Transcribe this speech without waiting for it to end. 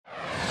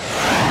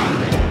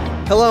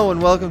Hello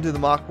and welcome to the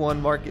Mach 1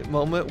 Market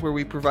Moment, where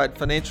we provide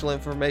financial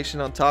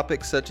information on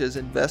topics such as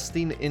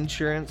investing,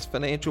 insurance,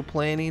 financial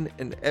planning,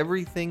 and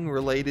everything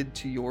related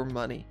to your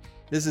money.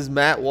 This is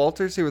Matt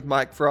Walters here with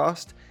Mike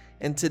Frost,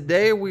 and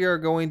today we are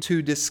going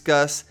to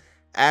discuss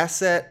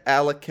asset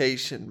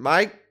allocation.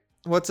 Mike,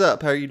 what's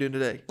up? How are you doing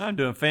today? I'm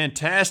doing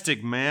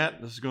fantastic,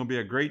 Matt. This is going to be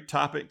a great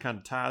topic. Kind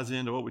of ties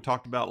into what we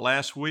talked about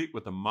last week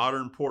with the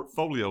modern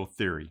portfolio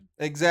theory.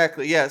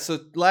 Exactly. Yeah. So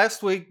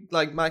last week,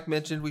 like Mike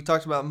mentioned, we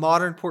talked about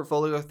modern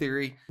portfolio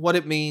theory, what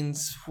it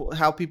means,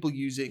 how people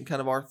use it, and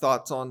kind of our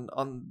thoughts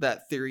on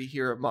that theory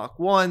here at Mach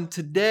 1.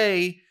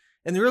 Today,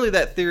 and really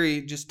that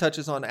theory just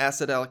touches on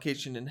asset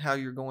allocation and how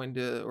you're going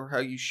to, or how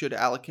you should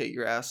allocate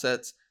your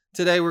assets.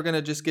 Today, we're going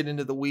to just get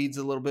into the weeds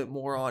a little bit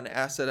more on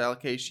asset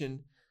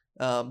allocation,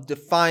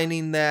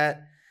 defining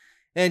that,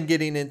 and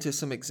getting into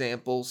some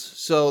examples.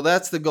 So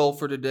that's the goal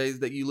for today, is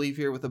that you leave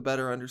here with a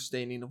better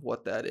understanding of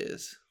what that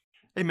is.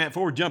 Hey, Matt,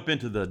 before we jump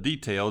into the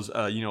details,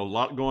 a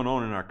lot going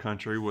on in our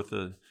country with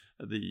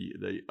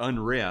the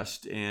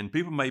unrest, and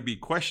people may be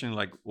questioning,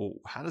 like, well,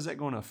 how is that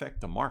going to affect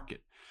the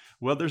market?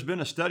 Well, there's been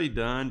a study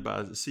done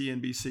by the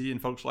CNBC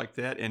and folks like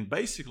that, and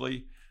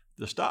basically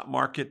the stock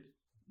market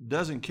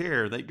doesn't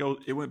care.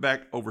 It went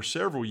back over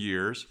several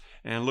years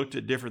and looked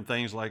at different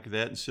things like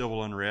that and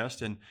civil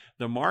unrest. And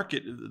the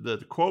market, the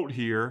quote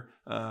here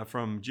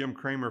from Jim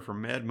Cramer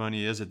from Mad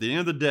Money is, at the end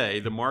of the day,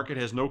 the market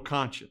has no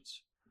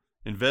conscience.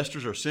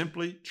 Investors are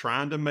simply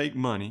trying to make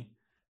money,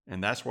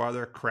 and that's why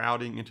they're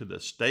crowding into the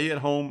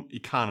stay-at-home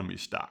economy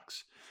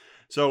stocks.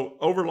 So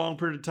over a long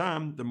period of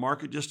time, the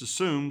market just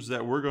assumes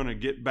that we're going to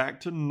get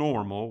back to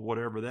normal,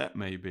 whatever that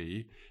may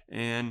be.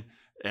 And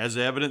as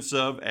evidence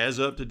of, as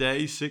of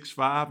today,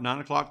 6/5, 9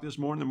 o'clock this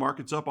morning, the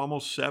market's up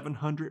almost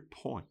 700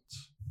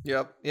 points.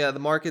 Yep. Yeah, the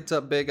market's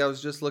up big. I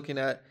was just looking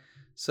at,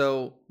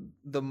 so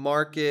the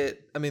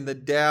market, the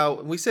Dow,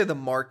 and we say the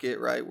market,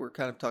 right? We're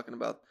kind of talking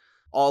about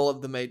all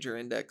of the major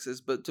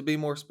indexes, but to be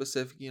more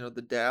specific,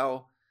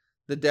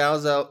 the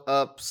Dow's up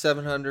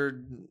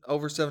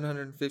over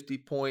 750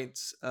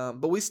 points.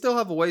 But we still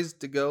have a ways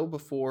to go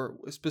before,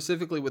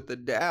 specifically with the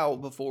Dow,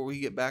 before we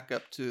get back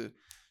up to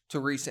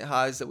recent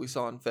highs that we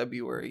saw in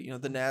February.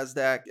 The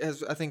NASDAQ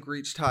has, I think,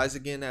 reached highs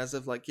again as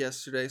of like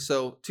yesterday.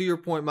 So to your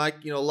point,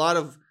 Mike, a lot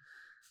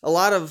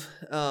of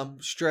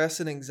stress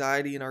and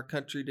anxiety in our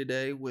country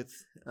today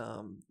with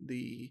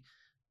the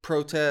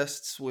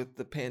protests, with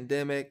the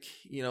pandemic,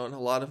 and a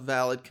lot of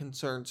valid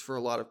concerns for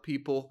a lot of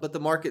people. But the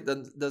market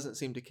doesn't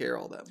seem to care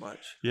all that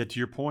much. Yeah, to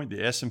your point,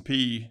 the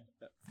S&P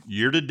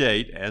year to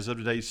date, as of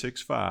today,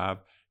 6/5,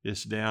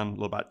 is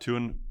down about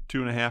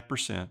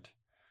 2.5%.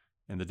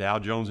 And the Dow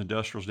Jones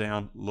Industrial's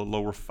down a little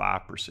over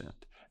 5%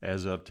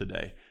 as of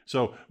today.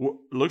 So it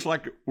looks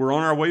like we're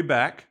on our way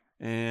back.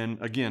 And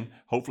again,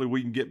 hopefully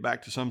we can get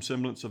back to some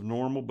semblance of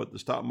normal. But the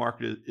stock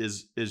market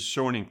is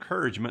showing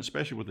encouragement,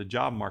 especially with the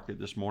job market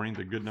this morning,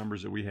 the good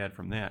numbers that we had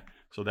from that.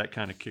 So that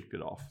kind of kicked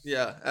it off.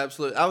 Yeah,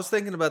 absolutely. I was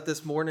thinking about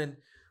this morning,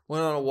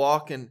 went on a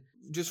walk, and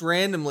just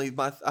randomly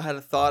I had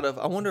a thought of,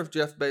 I wonder if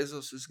Jeff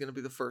Bezos is going to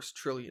be the first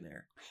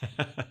trillionaire.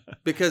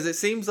 Because it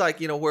seems like,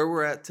 where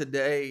we're at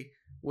today,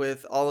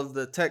 with all of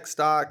the tech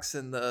stocks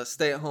and the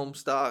stay-at-home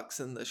stocks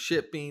and the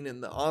shipping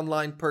and the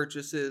online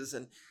purchases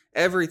and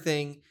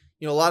everything,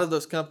 a lot of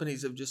those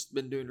companies have just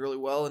been doing really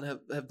well and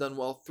have done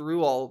well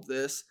through all of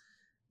this.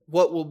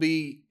 What will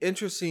be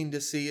interesting to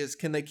see is,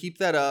 can they keep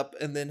that up?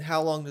 And then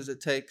how long does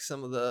it take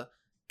some of the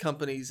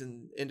companies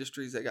and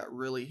industries that got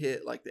really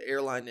hit, like the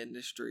airline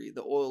industry,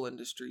 the oil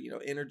industry,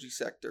 energy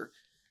sector?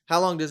 How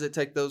long does it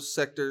take those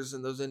sectors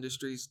and those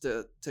industries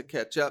to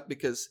catch up?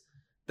 Because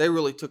they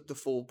really took the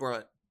full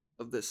brunt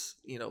of this,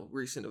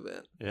 recent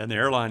event. Yeah, and the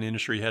airline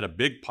industry had a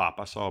big pop.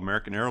 I saw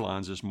American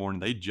Airlines this morning.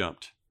 They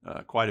jumped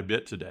quite a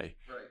bit today,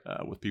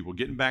 right, with people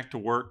getting back to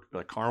work.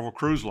 Carnival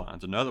Cruise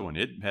Lines, another one,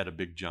 it had a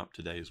big jump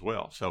today as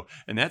well. So,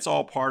 and that's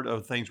all part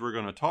of things we're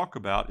going to talk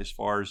about as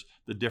far as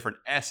the different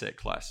asset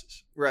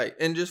classes. Right.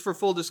 And just for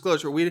full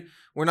disclosure, we're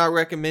not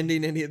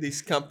recommending any of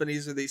these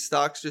companies or these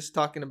stocks, just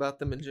talking about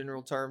them in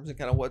general terms and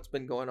kind of what's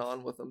been going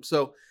on with them.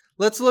 So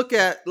let's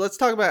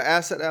talk about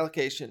asset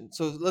allocation.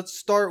 So let's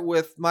start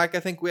with, Mike, I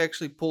think we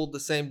actually pulled the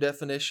same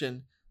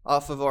definition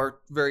off of our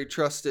very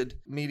trusted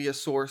media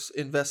source,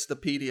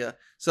 Investopedia.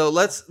 So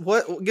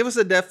give us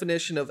a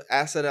definition of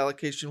asset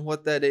allocation,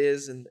 what that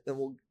is, and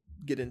we'll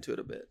get into it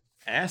a bit.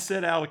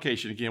 Asset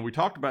allocation, again, we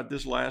talked about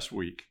this last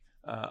week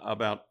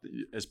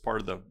as part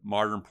of the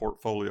modern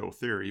portfolio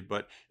theory.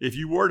 But if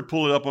you were to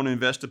pull it up on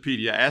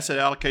Investopedia, asset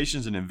allocation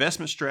is an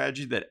investment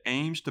strategy that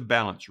aims to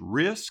balance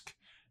risk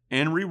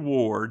and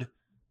reward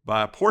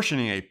by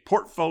apportioning a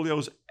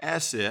portfolio's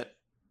asset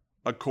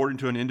according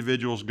to an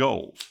individual's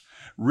goals,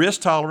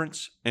 risk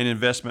tolerance, and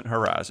investment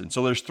horizon.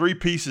 So there's three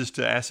pieces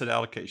to asset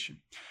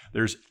allocation.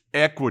 There's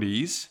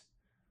equities,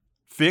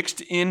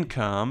 fixed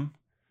income,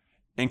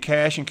 and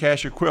cash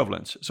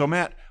equivalents. So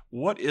Matt,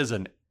 what is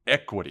an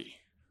equity?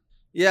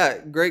 Yeah,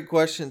 great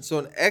question. So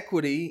an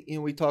equity,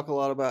 we talk a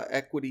lot about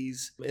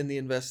equities in the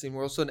investing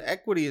world. So an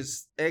equity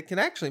it can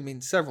actually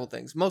mean several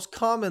things. Most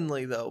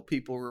commonly though,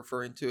 people are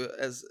referring to it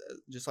as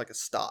just like a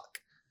stock.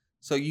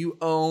 So you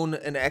own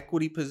an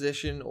equity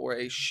position or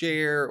a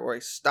share or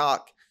a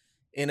stock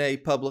in a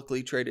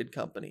publicly traded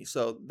company.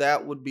 So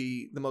that would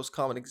be the most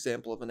common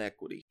example of an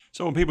equity.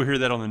 So when people hear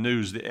that on the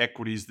news, the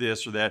equities,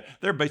 this or that,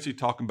 they're basically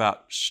talking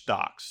about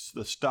stocks,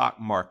 the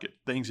stock market,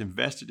 things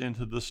invested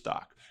into the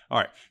stock. All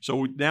right.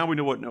 So now we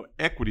know what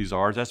equities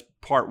are. That's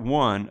part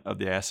one of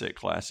the asset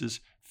classes.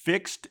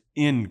 Fixed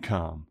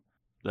income.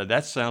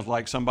 That sounds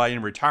like somebody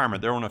in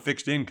retirement. They're on a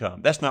fixed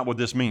income. That's not what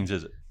this means,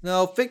 is it?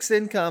 No, fixed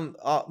income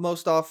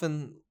most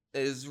often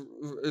is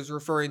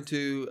referring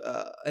to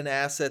an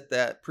asset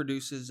that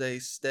produces a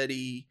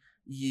steady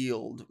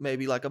yield,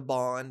 maybe like a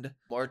bond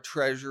or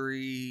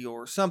treasury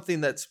or something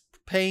that's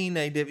paying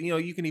a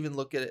dividend. You can even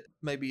look at it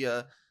maybe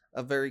a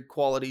very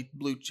quality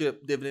blue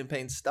chip dividend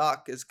paying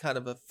stock as kind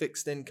of a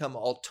fixed income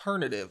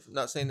alternative. I'm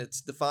not saying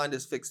it's defined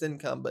as fixed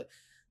income, but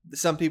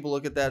some people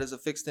look at that as a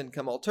fixed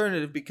income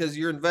alternative because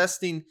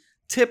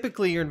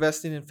typically you're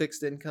investing in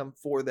fixed income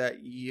for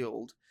that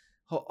yield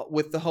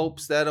with the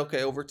hopes that,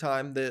 okay, over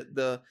time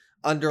the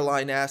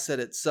underlying asset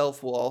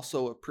itself will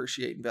also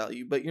appreciate in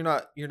value, but you're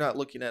not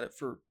looking at it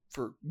for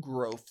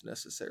growth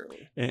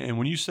necessarily. And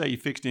when you say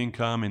fixed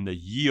income and the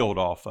yield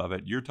off of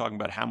it, you're talking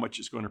about how much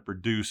it's going to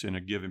produce in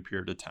a given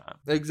period of time.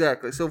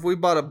 Exactly. So if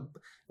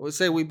let's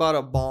say we bought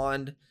a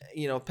bond,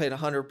 paid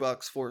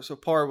 $100 for it. So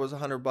par was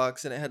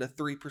 $100 and it had a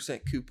 3%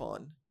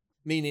 coupon,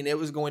 meaning it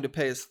was going to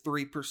pay us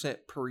 3%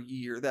 per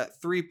year.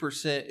 That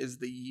 3% is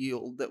the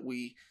yield that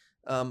we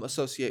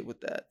associate with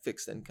that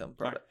fixed income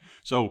product. Right.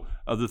 So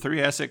of the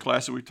three asset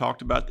classes we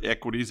talked about, the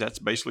equities, that's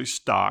basically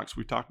stocks.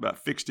 We talked about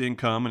fixed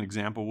income. An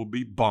example will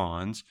be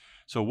bonds.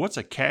 So what's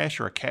a cash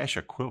or a cash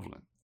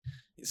equivalent?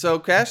 So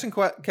cash and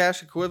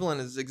cash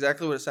equivalent is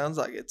exactly what it sounds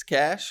like. It's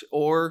cash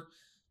or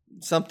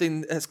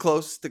something as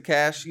close to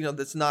cash,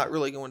 that's not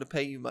really going to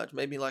pay you much.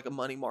 Maybe like a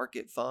money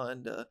market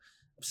fund, a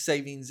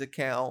savings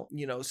account,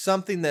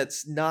 something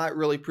that's not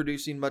really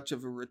producing much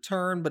of a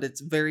return, but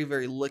it's very,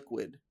 very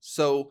liquid.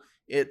 So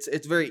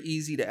it's very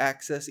easy to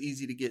access,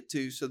 easy to get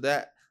to. So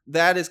that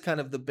is kind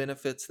of the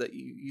benefits that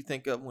you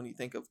think of when you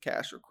think of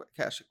cash or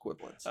cash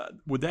equivalents.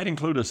 Would that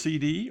include a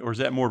CD or is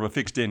that more of a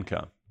fixed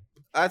income?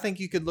 I think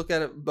you could look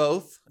at it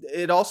both.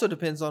 It also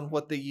depends on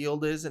what the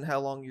yield is and how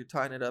long you're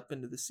tying it up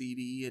into the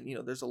CD.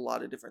 And, there's a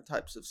lot of different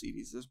types of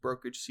CDs. There's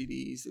brokerage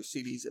CDs, there's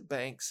CDs at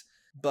banks.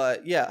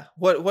 But yeah,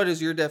 what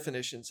does your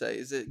definition say?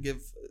 Is it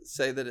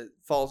say that it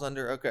falls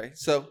under? Okay,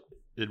 so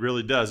it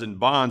really does. And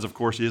bonds, of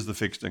course, is the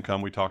fixed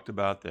income. We talked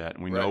about that,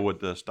 and we know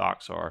what the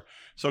stocks are.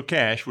 So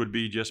cash would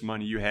be just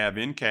money you have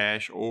in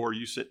cash, or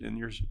you sit in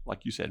your,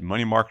 like you said,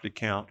 money market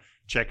account,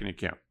 checking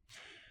account.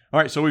 All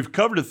right, so we've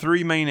covered the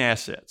three main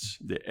assets: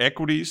 the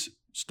equities,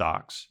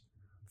 stocks,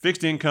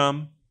 fixed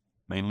income,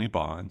 mainly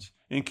bonds,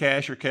 and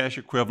cash or cash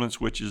equivalents,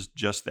 which is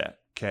just that,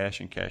 cash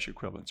and cash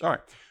equivalents. All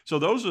right, so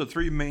those are the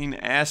three main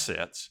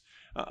assets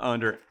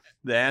under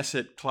the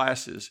asset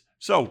classes.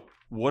 So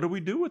what do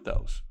we do with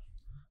those?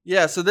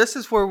 Yeah, so this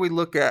is where we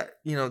look at,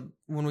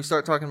 when we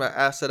start talking about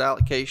asset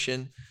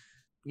allocation,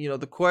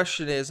 the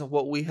question is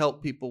what we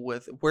help people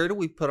with. Where do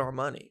we put our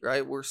money,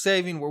 right? We're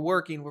saving, we're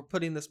working, we're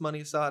putting this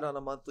money aside on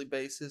a monthly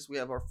basis. We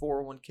have our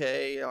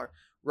 401k, our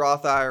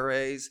Roth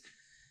IRAs.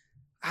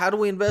 How do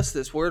we invest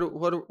this? Where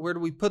do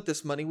we put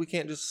this money? We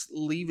can't just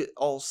leave it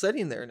all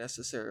sitting there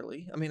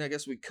necessarily. I mean, I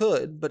guess we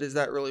could, but is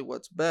that really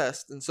what's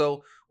best? And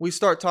so we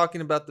start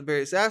talking about the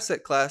various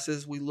asset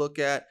classes. We look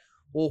at,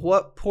 well,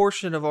 what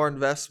portion of our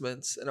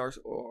investments and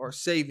our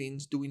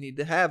savings do we need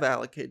to have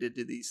allocated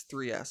to these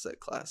three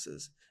asset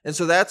classes? And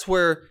so that's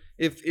where,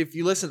 if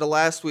you listened to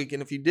last week,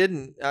 and if you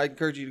didn't, I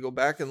encourage you to go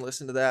back and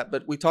listen to that.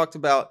 But we talked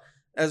about,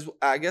 as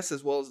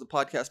well as the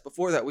podcast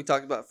before that, we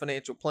talked about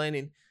financial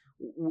planning.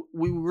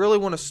 We really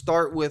want to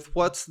start with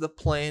what's the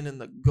plan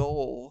and the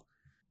goal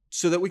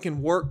so that we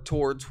can work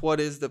towards what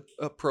is the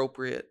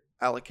appropriate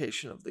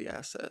allocation of the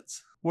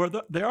assets. Well,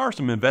 there are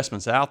some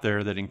investments out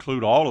there that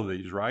include all of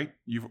these, right?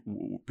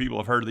 People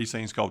have heard of these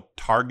things called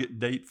target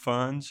date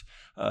funds.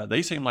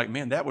 They seem like,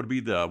 man, that would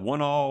be the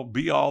one all,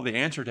 be all, the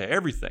answer to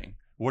everything.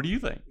 What do you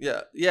think?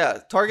 Yeah.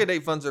 Target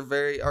date funds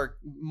are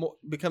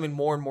becoming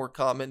more and more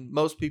common.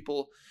 Most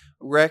people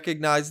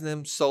recognize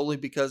them solely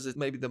because it's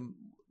maybe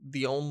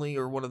the only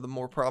or one of the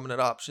more prominent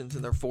options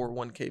in their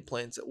 401k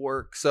plans at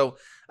work. So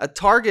a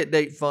target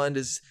date fund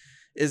is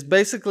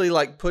basically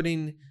like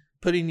putting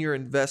your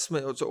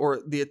investments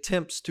or the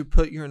attempts to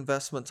put your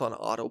investments on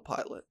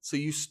autopilot. So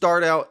you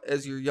start out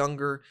as you're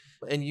younger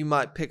and you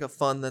might pick a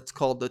fund that's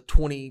called the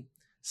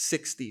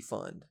 2060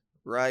 fund,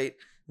 right?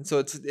 And so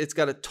it's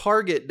got a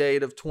target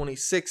date of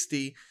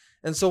 2060.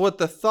 And so what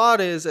the thought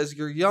is, as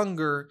you're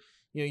younger,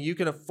 you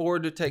can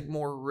afford to take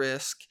more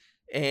risk,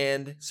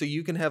 and so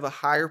you can have a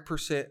higher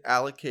percent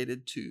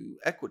allocated to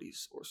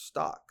equities or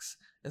stocks.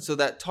 And so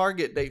that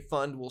target date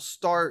fund will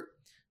start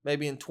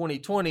maybe in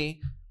 2020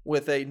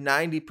 with a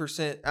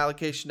 90%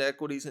 allocation to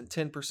equities and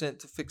 10%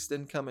 to fixed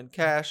income and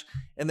cash.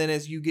 And then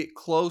as you get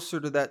closer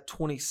to that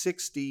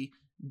 2060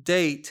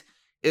 date,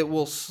 it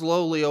will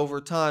slowly over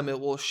time, it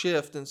will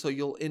shift. And so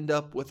you'll end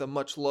up with a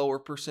much lower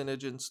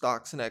percentage in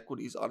stocks and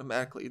equities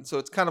automatically. And so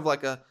it's kind of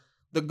like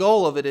the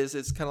goal of it is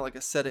it's kind of like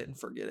a set it and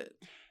forget it.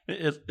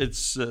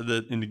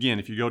 And again,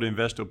 if you go to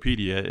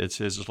Investopedia, it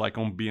says it's like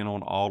being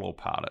on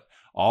autopilot,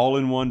 all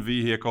in one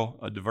vehicle,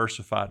 a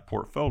diversified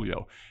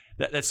portfolio.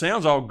 That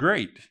sounds all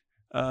great.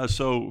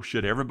 So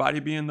should everybody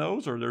be in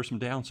those, or are there some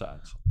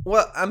downsides?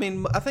 Well, I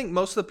mean, I think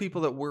most of the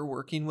people that we're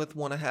working with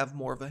want to have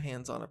more of a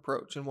hands-on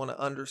approach and want to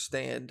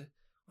understand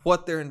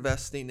what they're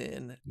investing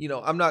in.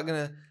 I'm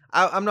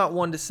not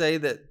one to say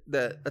that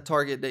a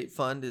target date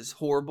fund is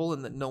horrible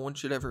and that no one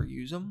should ever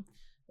use them.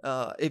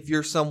 If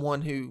you're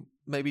someone who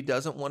maybe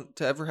doesn't want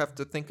to ever have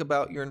to think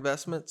about your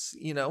investments,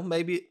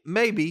 maybe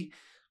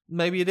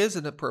it is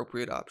an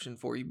appropriate option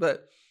for you.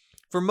 But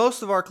for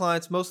most of our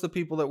clients, most of the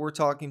people that we're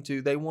talking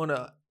to, they want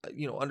to,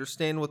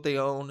 understand what they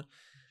own,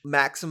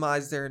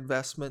 maximize their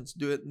investments,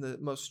 do it in the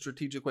most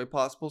strategic way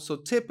possible. So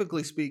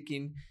typically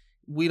speaking,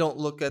 we don't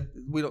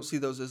see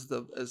those as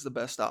the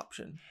best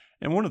option.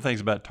 And one of the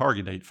things about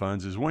target date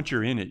funds is once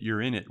you're in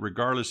it,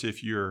 regardless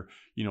if you're,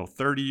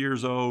 30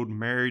 years old,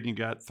 married and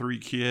got 3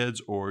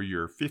 kids, or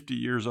you're 50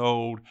 years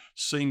old,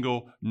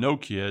 single, no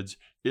kids,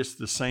 it's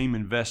the same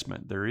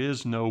investment. There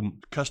is no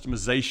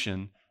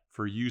customization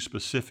for you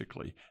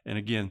specifically. And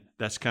again,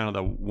 that's kind of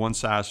the one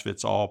size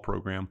fits all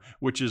program,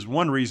 which is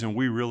one reason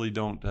we really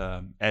don't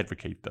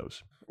advocate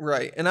those.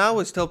 Right. And I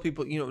always tell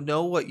people,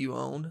 know what you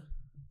own.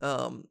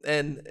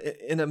 And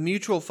in a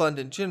mutual fund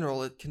in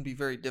general, it can be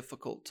very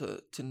difficult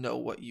to know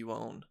what you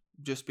own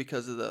just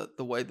because of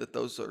the way that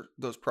those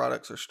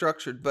products are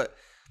structured. But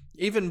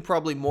even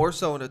probably more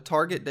so in a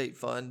target date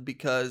fund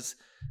because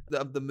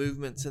of the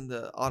movements in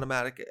the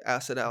automatic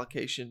asset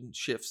allocation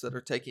shifts that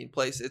are taking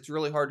place, it's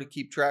really hard to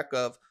keep track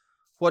of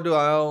what do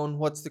I own,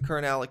 what's the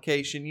current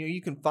allocation.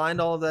 You can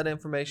find all of that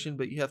information,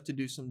 but you have to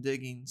do some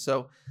digging.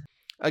 So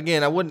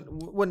again, I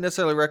wouldn't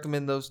necessarily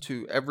recommend those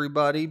to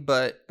everybody,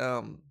 but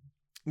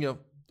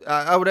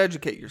I would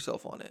educate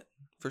yourself on it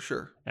for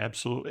sure.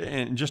 Absolutely.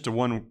 And just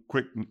one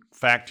quick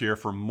fact here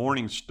from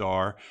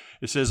Morningstar.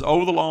 It says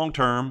over the long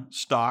term,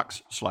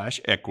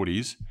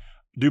 stocks/equities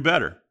do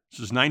better.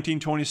 Since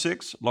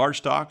 1926, large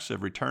stocks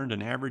have returned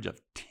an average of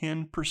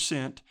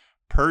 10%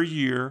 per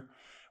year,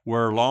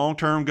 where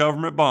long-term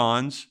government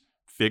bonds,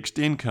 fixed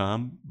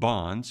income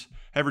bonds,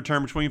 have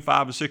returned between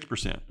 5 and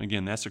 6%.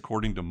 Again, that's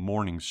according to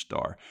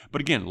Morningstar. But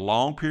again,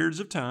 long periods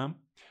of time.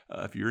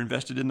 If you're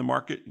invested in the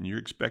market and you're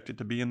expected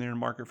to be in the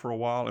market for a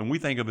while, and we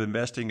think of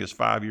investing as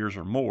 5 years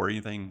or more,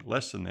 anything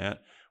less than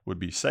that would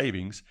be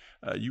savings,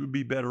 you would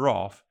be better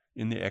off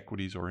in the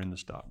equities or in the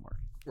stock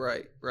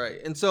market. Right.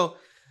 And so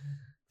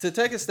to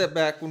take a step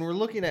back, when we're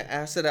looking at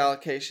asset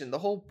allocation, the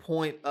whole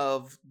point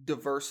of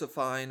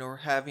diversifying or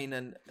having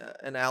an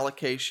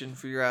allocation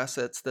for your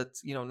assets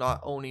that's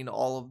not owning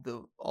all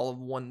of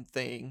one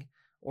thing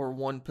or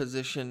one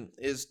position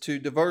is to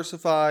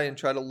diversify and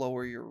try to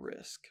lower your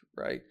risk,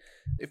 right?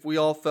 If we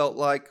all felt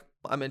like,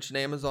 I mentioned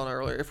Amazon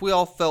earlier, if we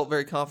all felt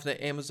very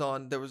confident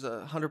Amazon, there was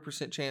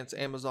 100% chance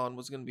Amazon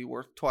was going to be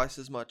worth twice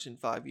as much in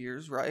 5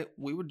 years, right?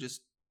 We would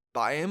just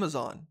buy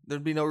Amazon.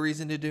 There'd be no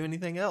reason to do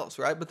anything else,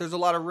 right? But there's a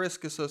lot of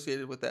risk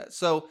associated with that.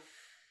 So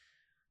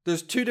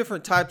there's 2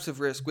 different types of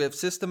risk. We have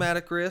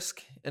systematic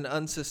risk and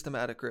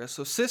unsystematic risk.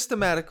 So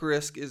systematic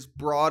risk is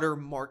broader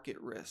market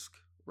risk,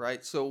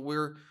 right? So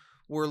we're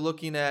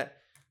looking at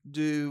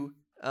do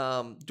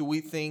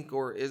we think,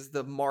 or is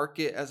the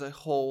market as a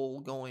whole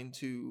going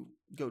to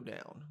go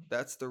down?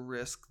 That's the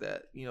risk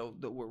that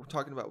that we're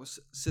talking about with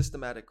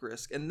systematic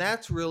risk, and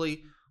that's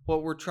really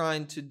what we're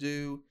trying to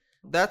do.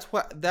 That's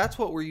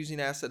what we're using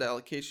asset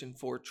allocation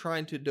for,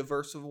 trying to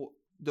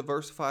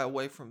diversify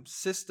away from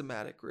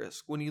systematic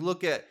risk. When you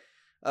look at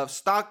a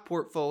stock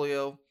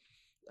portfolio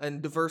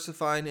and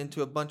diversifying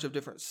into a bunch of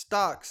different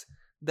stocks,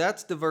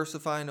 that's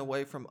diversifying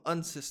away from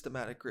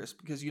unsystematic risk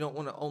because you don't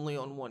want to only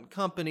own one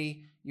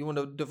company. You want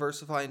to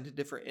diversify into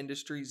different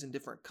industries and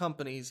different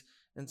companies.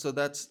 And so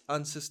that's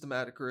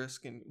unsystematic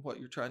risk and what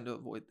you're trying to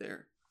avoid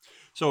there.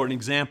 So an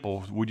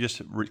example, we just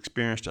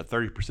experienced a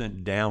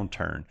 30%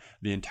 downturn.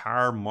 The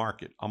entire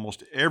market,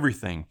 almost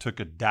everything took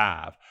a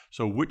dive.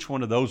 So which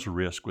one of those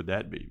risks would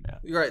that be,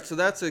 Matt? Right. So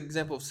that's an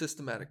example of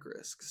systematic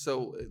risk.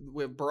 So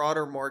we have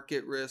broader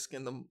market risk,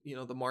 and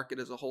the market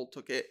as a whole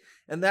took it.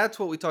 And that's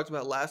what we talked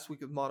about last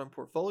week with modern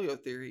portfolio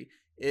theory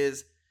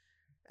is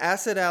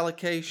asset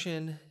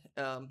allocation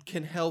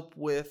can help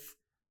with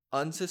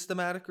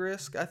unsystematic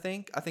risk. I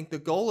think the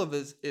goal of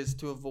it is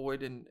to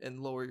avoid and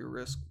lower your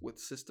risk with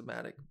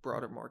systematic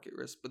broader market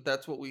risk. But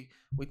that's what we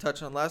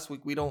touched on last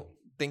week. We don't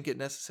think it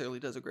necessarily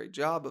does a great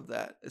job of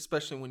that,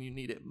 especially when you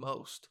need it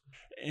most.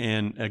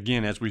 And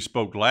again, as we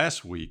spoke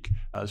last week,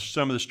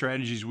 some of the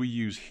strategies we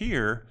use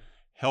here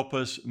help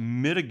us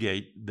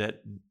mitigate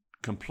that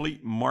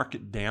complete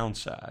market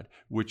downside,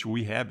 which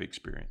we have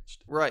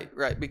experienced. Right.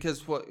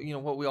 Because what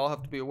we all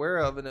have to be aware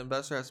of, an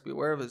investor has to be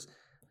aware of, is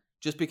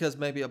Just because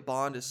maybe a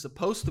bond is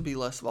supposed to be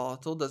less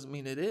volatile doesn't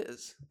mean it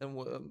is.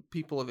 And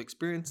people have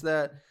experienced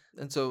that.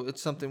 And so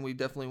it's something we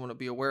definitely want to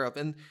be aware of.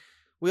 And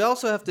we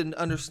also have to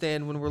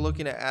understand when we're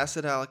looking at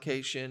asset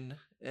allocation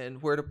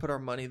and where to put our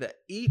money that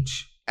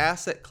each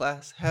asset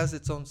class has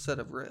its own set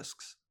of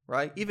risks,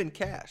 right? Even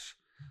cash.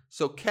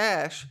 So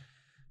cash,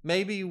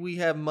 maybe we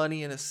have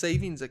money in a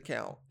savings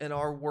account and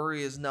our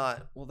worry is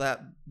not, well,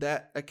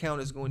 that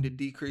account is going to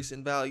decrease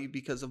in value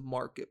because of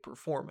market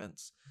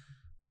performance.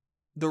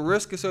 The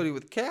risk associated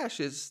with cash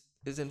is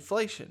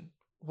inflation.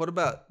 What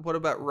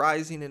about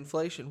rising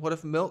inflation? What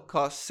if milk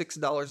costs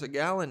 $6 a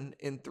gallon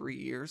in 3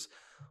 years?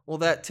 Well,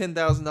 that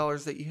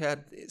 $10,000 that you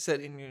had set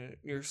in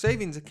your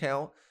savings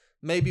account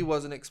maybe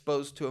wasn't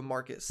exposed to a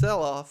market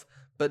sell-off,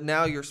 but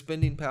now your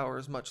spending power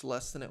is much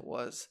less than it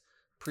was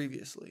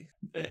previously.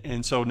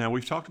 And so now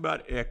we've talked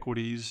about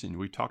equities, and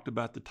we talked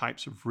about the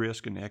types of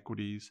risk in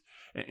equities,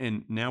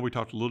 and now we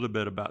talked a little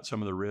bit about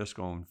some of the risk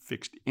on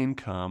fixed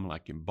income,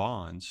 like in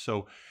bonds.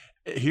 So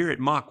here at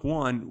Mach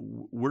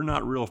 1, we're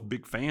not real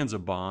big fans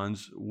of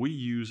bonds. We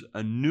use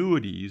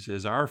annuities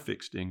as our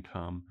fixed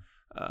income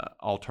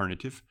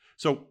alternative.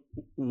 So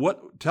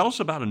tell us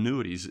about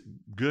annuities.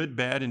 Good,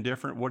 bad, and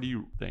different. What do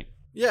you think?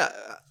 Yeah,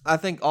 I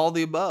think all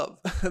the above.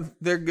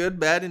 They're good,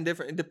 bad, and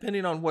different,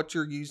 depending on what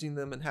you're using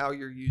them and how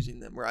you're using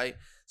them, right?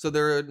 So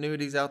there are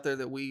annuities out there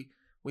that we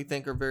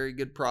think are very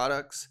good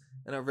products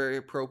and are very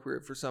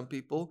appropriate for some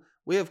people.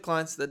 We have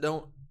clients that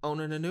don't own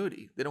an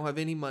annuity. They don't have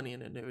any money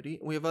in annuity.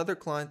 And we have other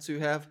clients who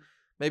have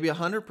maybe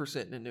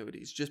 100% in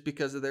annuities just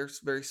because of their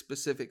very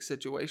specific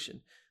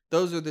situation.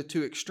 Those are the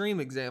two extreme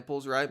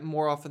examples, right?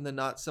 More often than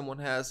not, someone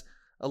has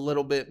a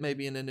little bit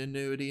maybe in an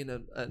annuity and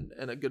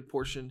a good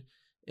portion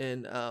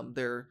in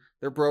their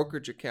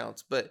brokerage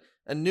accounts. But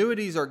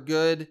annuities are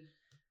good.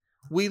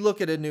 We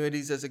look at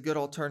annuities as a good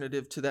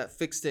alternative to that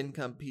fixed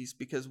income piece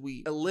because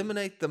we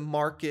eliminate the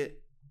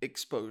market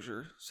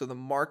exposure, so the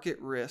market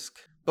risk,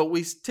 but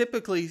we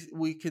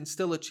can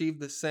still achieve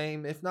the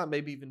same, if not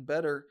maybe even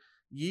better,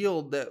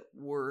 yield that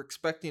we're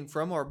expecting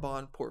from our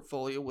bond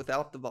portfolio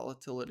without the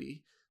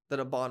volatility that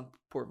a bond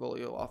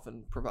portfolio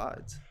often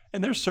provides.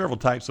 And there's several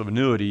types of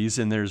annuities,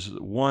 and there's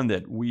one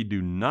that we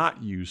do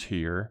not use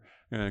here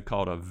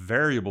called a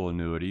variable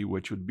annuity,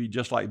 which would be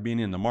just like being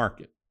in the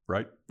market,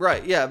 right?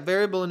 Right, yeah.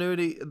 Variable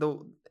annuity,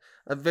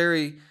 a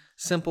very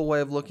simple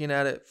way of looking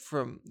at it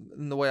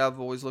and the way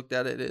I've always looked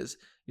at it is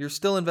you're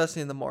still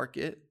investing in the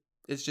market.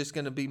 It's just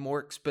going to be more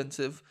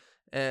expensive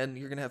and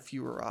you're going to have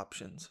fewer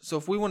options. So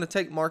if we want to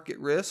take market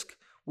risk,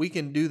 we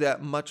can do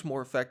that much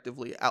more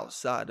effectively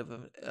outside of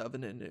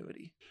an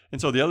annuity. And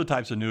so the other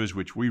types of annuities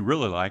which we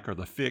really like are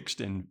the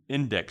fixed and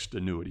indexed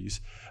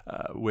annuities,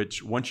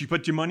 which once you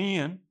put your money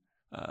in,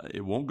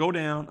 it won't go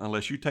down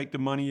unless you take the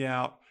money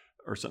out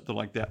or something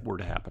like that were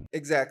to happen.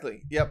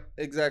 Exactly. Yep,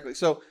 exactly.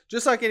 So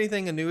just like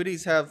anything,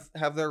 annuities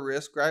have their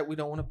risk, right? We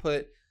don't want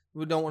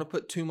to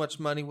put too much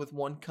money with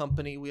one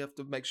company. We have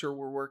to make sure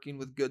we're working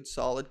with good,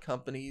 solid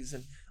companies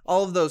and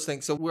all of those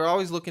things. So we're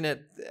always looking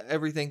at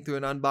everything through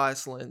an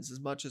unbiased lens as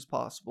much as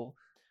possible.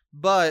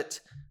 But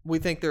we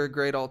think they're a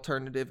great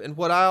alternative. And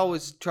what I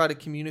always try to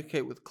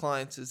communicate with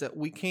clients is that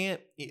we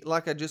can't,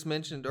 like I just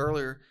mentioned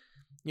earlier,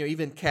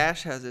 even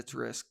cash has its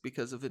risk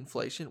because of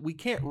inflation. We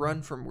can't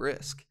run from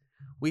risk.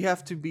 We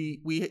have to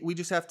we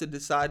just have to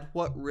decide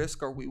what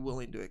risk are we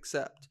willing to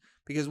accept,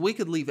 because we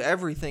could leave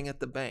everything at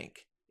the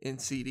bank in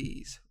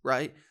CDs,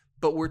 right?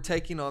 But we're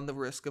taking on the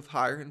risk of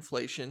higher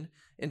inflation.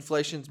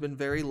 Inflation's been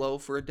very low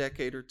for a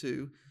decade or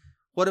two.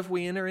 What if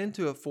we enter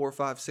into a 4,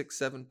 5, 6,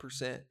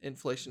 7%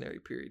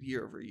 inflationary period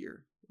year over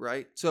year,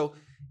 right? So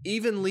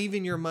even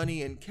leaving your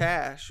money in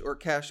cash or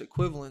cash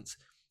equivalents,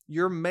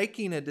 you're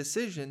making a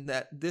decision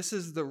that this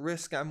is the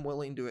risk I'm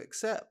willing to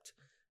accept,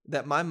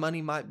 that my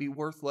money might be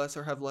worth less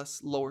or have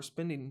lower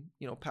spending,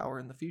 power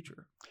in the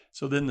future.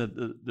 So then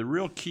the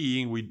real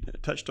key, and we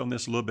touched on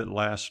this a little bit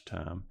last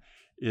time,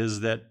 is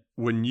that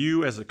when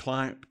you as a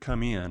client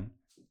come in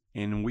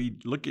and we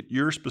look at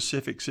your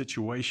specific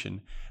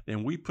situation,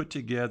 then we put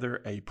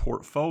together a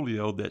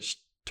portfolio that's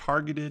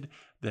targeted,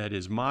 that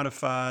is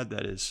modified,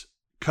 that is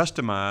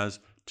customized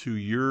to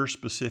your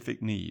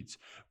specific needs,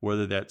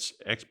 whether that's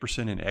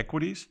X% in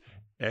equities,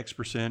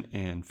 X%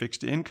 in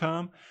fixed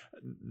income.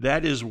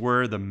 That is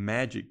where the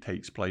magic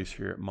takes place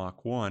here at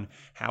Mach 1,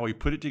 how we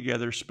put it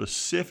together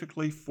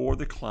specifically for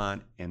the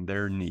client and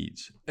their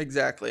needs.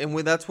 Exactly. And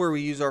that's where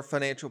we use our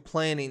financial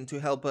planning to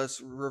help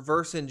us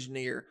reverse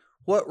engineer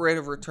what rate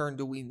of return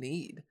do we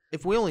need.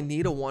 If we only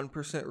need a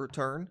 1%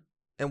 return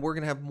and we're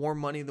going to have more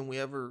money than we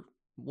ever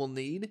will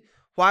need,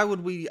 why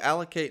would we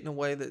allocate in a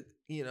way that,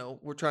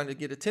 we're trying to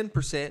get a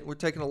 10%, we're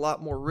taking a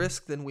lot more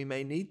risk than we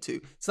may need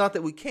to. It's not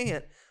that we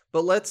can't,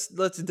 but let's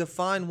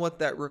define what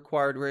that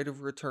required rate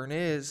of return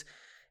is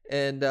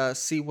and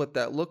see what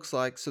that looks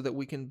like so that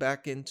we can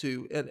back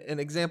into an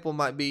example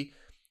might be,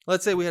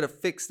 let's say we had a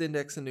fixed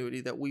index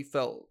annuity that we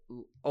felt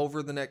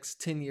over the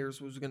next 10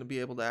 years was going to be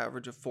able to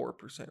average a 4%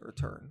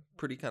 return.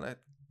 Pretty kind of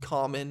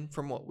common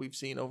from what we've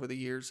seen over the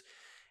years.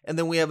 And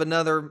then we have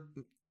another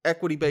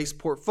equity-based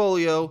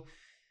portfolio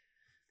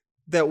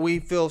that we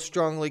feel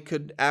strongly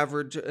could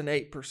average an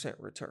 8%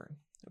 return.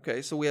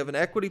 Okay, so we have an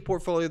equity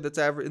portfolio that's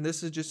average, and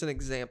this is just an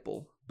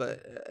example,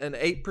 but an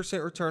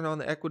 8% return on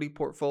the equity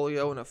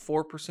portfolio and a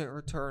 4%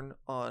 return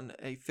on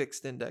a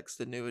fixed indexed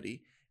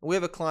annuity. And we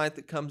have a client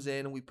that comes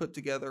in and we put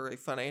together a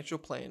financial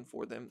plan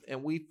for them,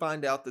 and we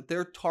find out that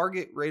their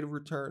target rate of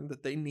return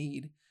that they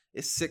need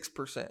is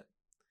 6%,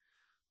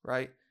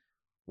 right?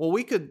 Well,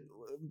 we could,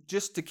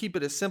 just to keep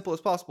it as simple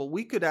as possible,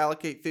 we could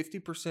allocate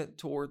 50%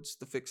 towards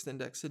the fixed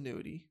index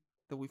annuity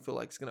that we feel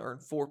like is going to earn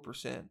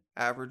 4%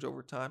 average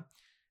over time,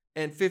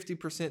 and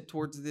 50%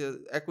 towards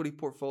the equity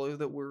portfolio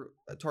that we're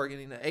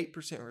targeting an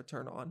 8%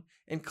 return on.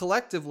 And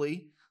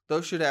collectively,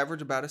 those should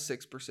average about a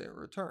 6%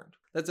 return.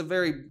 That's a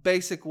very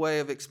basic way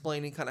of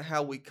explaining kind of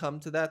how we come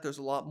to that. There's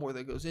a lot more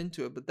that goes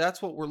into it, but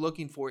that's what we're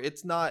looking for.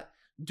 It's not,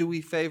 do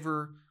we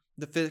favor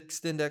the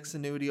fixed index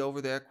annuity over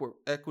the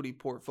equity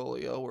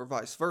portfolio or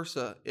vice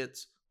versa?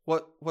 It's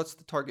what's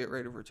the target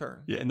rate of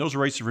return? Yeah, and those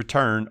rates of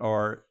return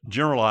are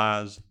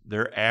generalized.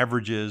 They're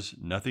averages.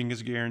 Nothing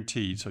is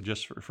guaranteed. So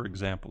just for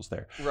examples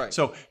there. Right.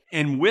 So,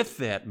 and with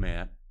that,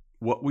 Matt,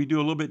 what we do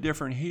a little bit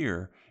different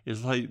here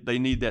is like they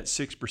need that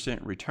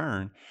 6%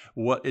 return.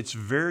 It's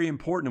very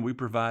important that we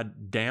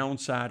provide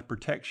downside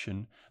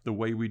protection the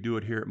way we do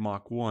it here at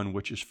Mach 1,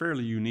 which is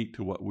fairly unique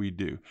to what we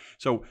do.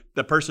 So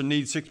the person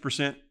needs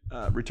 6%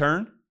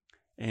 return,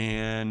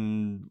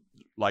 and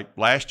like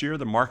last year,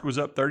 the market was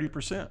up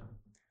 30%.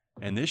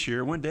 And this year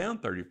it went down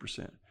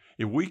 30%.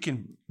 If we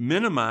can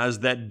minimize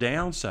that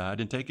downside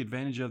and take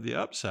advantage of the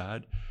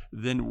upside,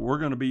 then we're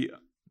going to be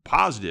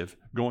positive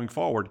going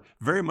forward,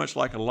 very much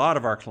like a lot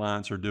of our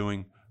clients are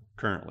doing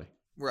currently.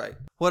 Right.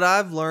 What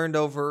I've learned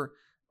over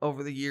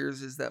the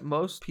years is that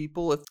most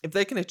people, if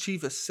they can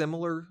achieve a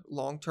similar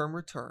long-term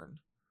return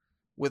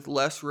with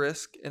less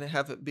risk and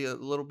have it be a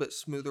little bit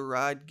smoother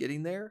ride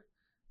getting there,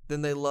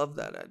 then they love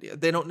that idea.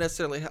 They don't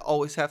necessarily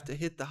always have to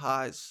hit the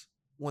highs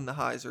when the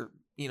highs are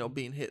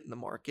being hit in the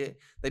market.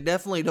 They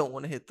definitely don't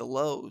want to hit the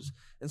lows.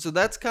 And so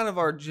that's kind of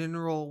our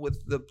general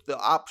with the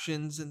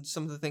options and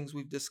some of the things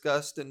we've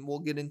discussed and we'll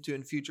get into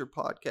in future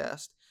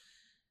podcasts.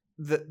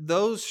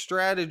 Those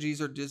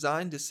strategies are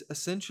designed to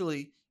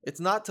essentially,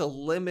 it's not to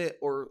limit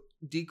or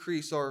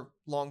decrease our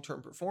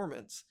long-term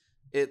performance.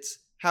 It's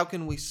how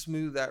can we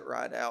smooth that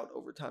ride out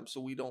over time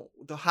so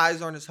the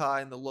highs aren't as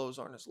high and the lows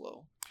aren't as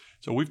low.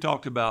 So we've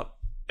talked about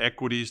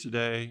equities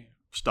today,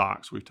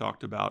 stocks. We've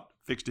talked about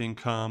fixed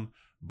income,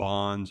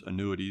 bonds,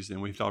 annuities,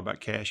 and we've talked about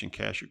cash and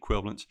cash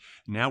equivalents.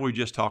 Now we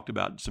just talked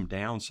about some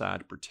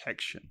downside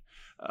protection.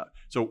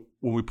 So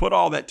when we put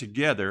all that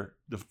together,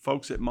 the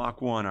folks at Mach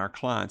 1, our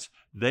clients,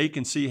 they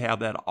can see how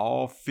that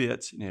all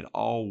fits and it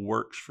all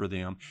works for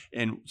them.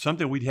 And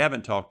something we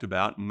haven't talked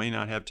about and may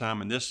not have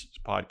time in this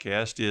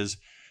podcast is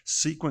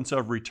sequence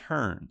of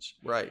returns.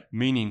 Right.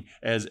 Meaning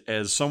as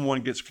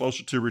someone gets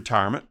closer to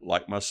retirement,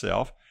 like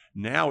myself,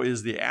 now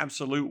is the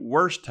absolute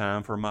worst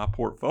time for my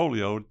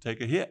portfolio to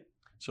take a hit.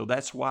 So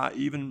that's why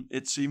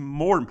it's even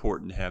more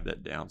important to have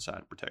that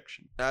downside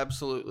protection.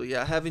 Absolutely.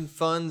 Yeah. Having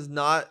funds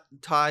not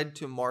tied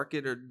to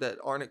market or that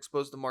aren't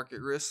exposed to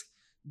market risk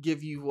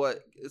give you what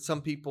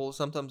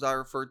sometimes I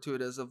refer to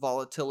it as a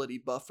volatility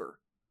buffer,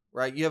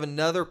 right? You have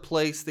another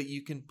place that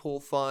you can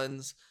pull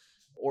funds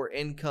or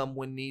income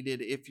when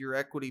needed if your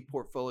equity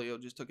portfolio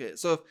just took it.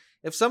 So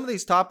if some of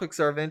these topics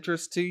are of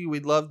interest to you,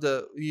 we'd love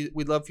for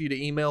you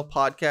to email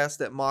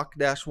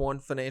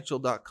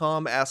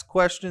podcast@mach-1financial.com, ask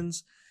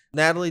questions.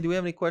 Natalie, do we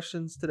have any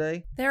questions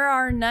today? There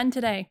are none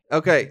today.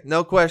 Okay,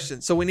 no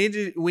questions. So we need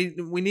you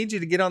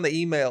to get on the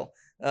email.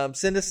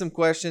 Send us some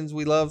questions.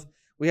 We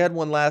had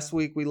one last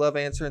week. We love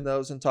answering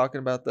those and talking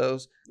about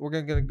those. We're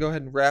going to go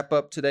ahead and wrap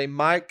up today.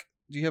 Mike,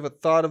 do you have a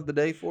thought of the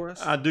day for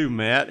us? I do,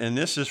 Matt, and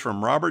this is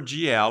from Robert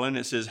G. Allen.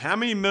 It says, how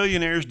many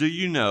millionaires do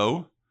you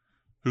know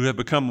who have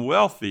become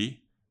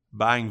wealthy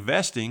by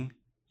investing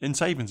in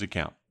savings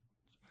account?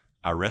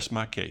 I rest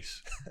my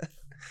case.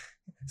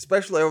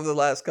 Especially over the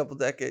last couple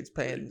decades,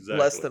 paying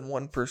less than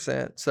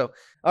 1%. So,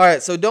 all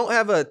right. So don't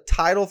have a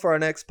title for our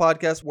next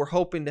podcast. We're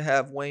hoping to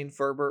have Wayne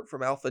Ferbert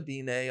from Alpha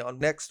DNA on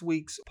next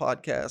week's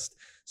podcast.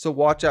 So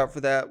watch out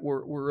for that.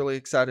 We're really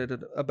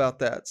excited about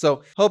that.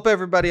 So hope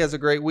everybody has a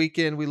great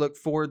weekend. We look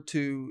forward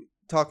to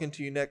talking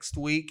to you next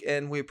week.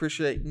 And we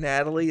appreciate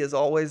Natalie, as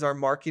always, our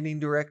marketing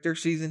director.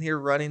 She's in here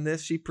running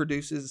this. She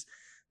produces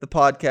the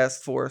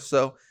podcast for us.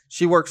 So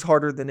she works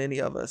harder than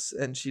any of us,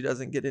 and she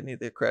doesn't get any of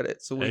the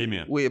credit. So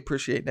we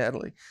appreciate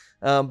Natalie.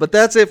 But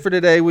that's it for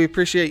today. We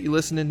appreciate you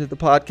listening to the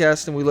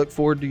podcast, and we look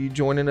forward to you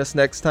joining us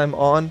next time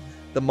on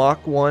the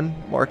Mach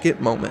 1 Market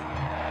Moment.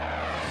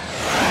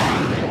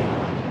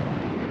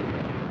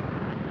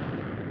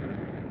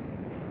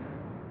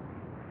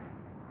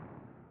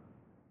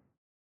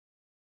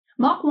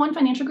 Mach 1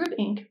 Financial Group,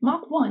 Inc.,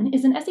 Mach 1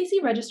 is an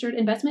SEC-registered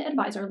investment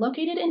advisor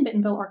located in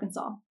Bentonville,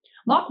 Arkansas.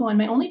 Mach 1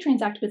 may only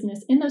transact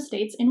business in those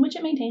states in which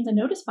it maintains a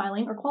notice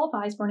filing or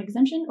qualifies for an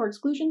exemption or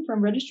exclusion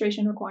from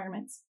registration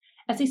requirements.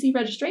 SEC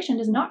registration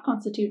does not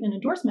constitute an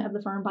endorsement of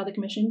the firm by the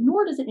Commission,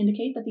 nor does it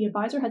indicate that the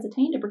advisor has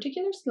attained a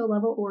particular skill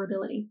level or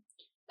ability.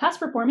 Past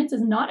performance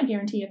is not a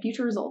guarantee of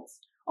future results.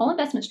 All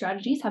investment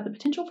strategies have the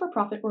potential for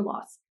profit or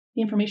loss.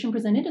 The information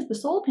presented is the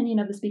sole opinion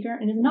of the speaker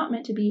and is not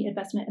meant to be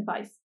investment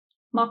advice.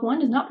 Mach 1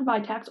 does not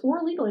provide tax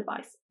or legal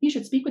advice. You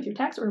should speak with your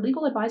tax or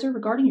legal advisor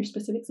regarding your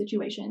specific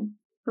situation.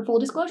 For full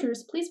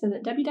disclosures, please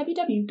visit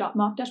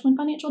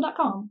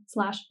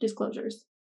www.mach-1financial.com/disclosures.